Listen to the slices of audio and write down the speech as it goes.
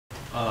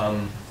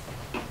Um,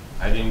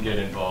 I didn't get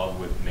involved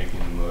with making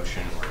the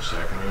motion or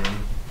seconding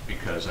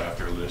because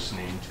after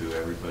listening to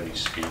everybody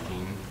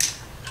speaking,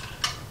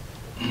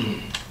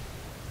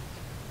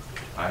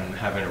 I'm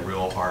having a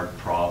real hard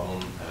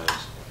problem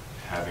as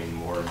having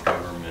more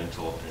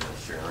governmental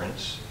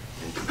interference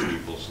into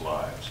people's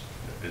lives.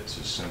 It's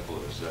as simple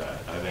as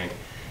that. I think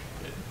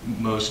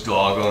most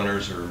dog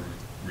owners are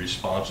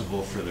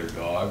responsible for their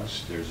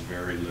dogs. There's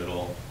very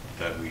little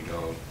that we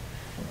don't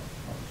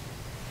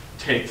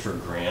take for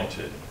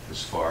granted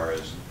as far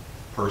as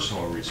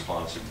personal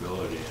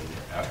responsibility. And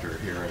after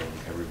hearing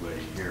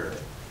everybody here,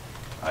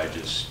 I'm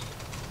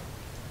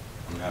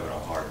having a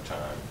hard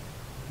time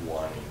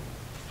wanting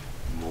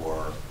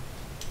more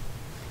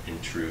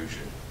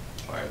intrusion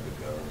by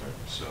the government.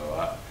 So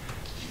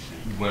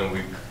when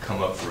we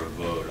come up for a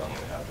vote, I'm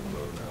going to have to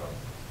vote no.